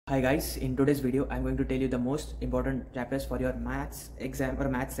Hi guys, in today's video I'm going to tell you the most important chapters for your maths exam or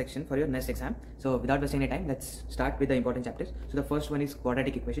maths section for your next exam. So without wasting any time, let's start with the important chapters. So the first one is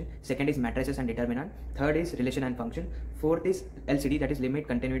quadratic equation, second is matrices and determinant, third is relation and function, fourth is LCD, that is limit,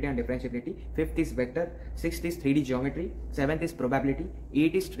 continuity and differentiability, fifth is vector, sixth is 3D geometry, seventh is probability,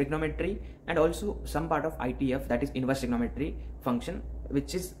 eighth is trigonometry, and also some part of ITF, that is inverse trigonometry function,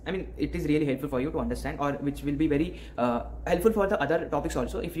 which is, it is really helpful for you to understand, or which will be very helpful for the other topics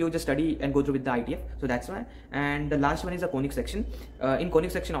also if you just study and go through with the ITF. So that's why. And the last one is the conic section. In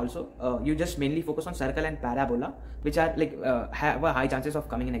conic section also, you just mainly focus on circle and parabola, which are have a high chances of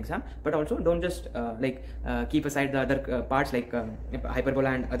coming in exam, but also don't just keep aside the other parts like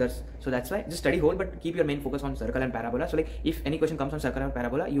hyperbola and others. So that's why just study whole, but keep your main focus on circle and parabola. So if any question comes on circle and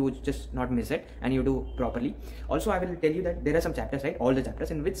parabola, you just not miss it and you do properly. Also, I will tell you that there are some chapters, right, all the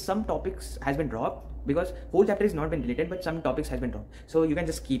chapters in which some topics has been dropped, because whole chapter is not been deleted, but some topics has been dropped. So you can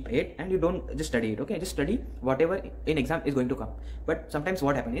just keep it and you don't just study it, okay? Just study whatever in exam is going to come. But sometimes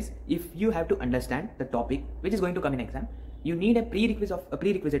what happens is, if you have to understand the topic which is going to come in exam, you need a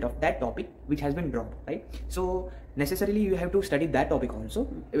prerequisite of that topic which has been dropped, right? So necessarily you have to study that topic also.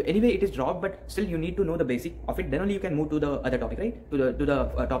 Anyway, it is dropped, but still you need to know the basic of it. Then only you can move to the other topic, right? To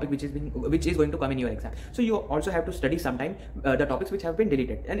the topic which is going to come in your exam. So you also have to study sometime the topics which have been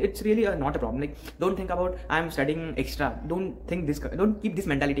deleted, and it's really not a problem. Like, don't think about I'm studying extra. Don't keep this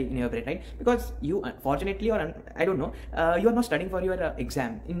mentality in your brain, right? Because you, fortunately, or I don't know, you are not studying for your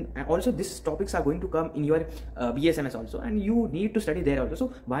exam. Also these topics are going to come in your BSMS also, and you need to study there also.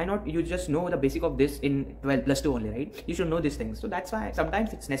 So why not you just know the basic of this in 12+2 only, right? You should know these things. So that's why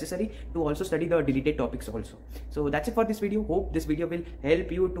sometimes it's necessary to also study the deleted topics also. So that's it for this video. Hope this video will help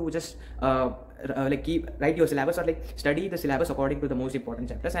you to just write your syllabus, or study the syllabus according to the most important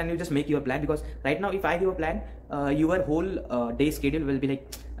chapters, and you just make your plan. Because right now, if I give a plan, your whole day schedule will be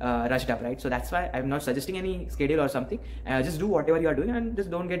rushed up, right? So that's why I'm not suggesting any schedule or something. Just do whatever you are doing and just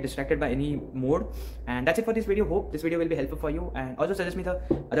don't get distracted by any mode. And that's it for this video. Hope this video will be helpful for you, and also suggest me the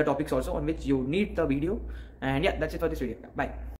other topics also on which you need the video. And yeah, that's it for this video. Bye.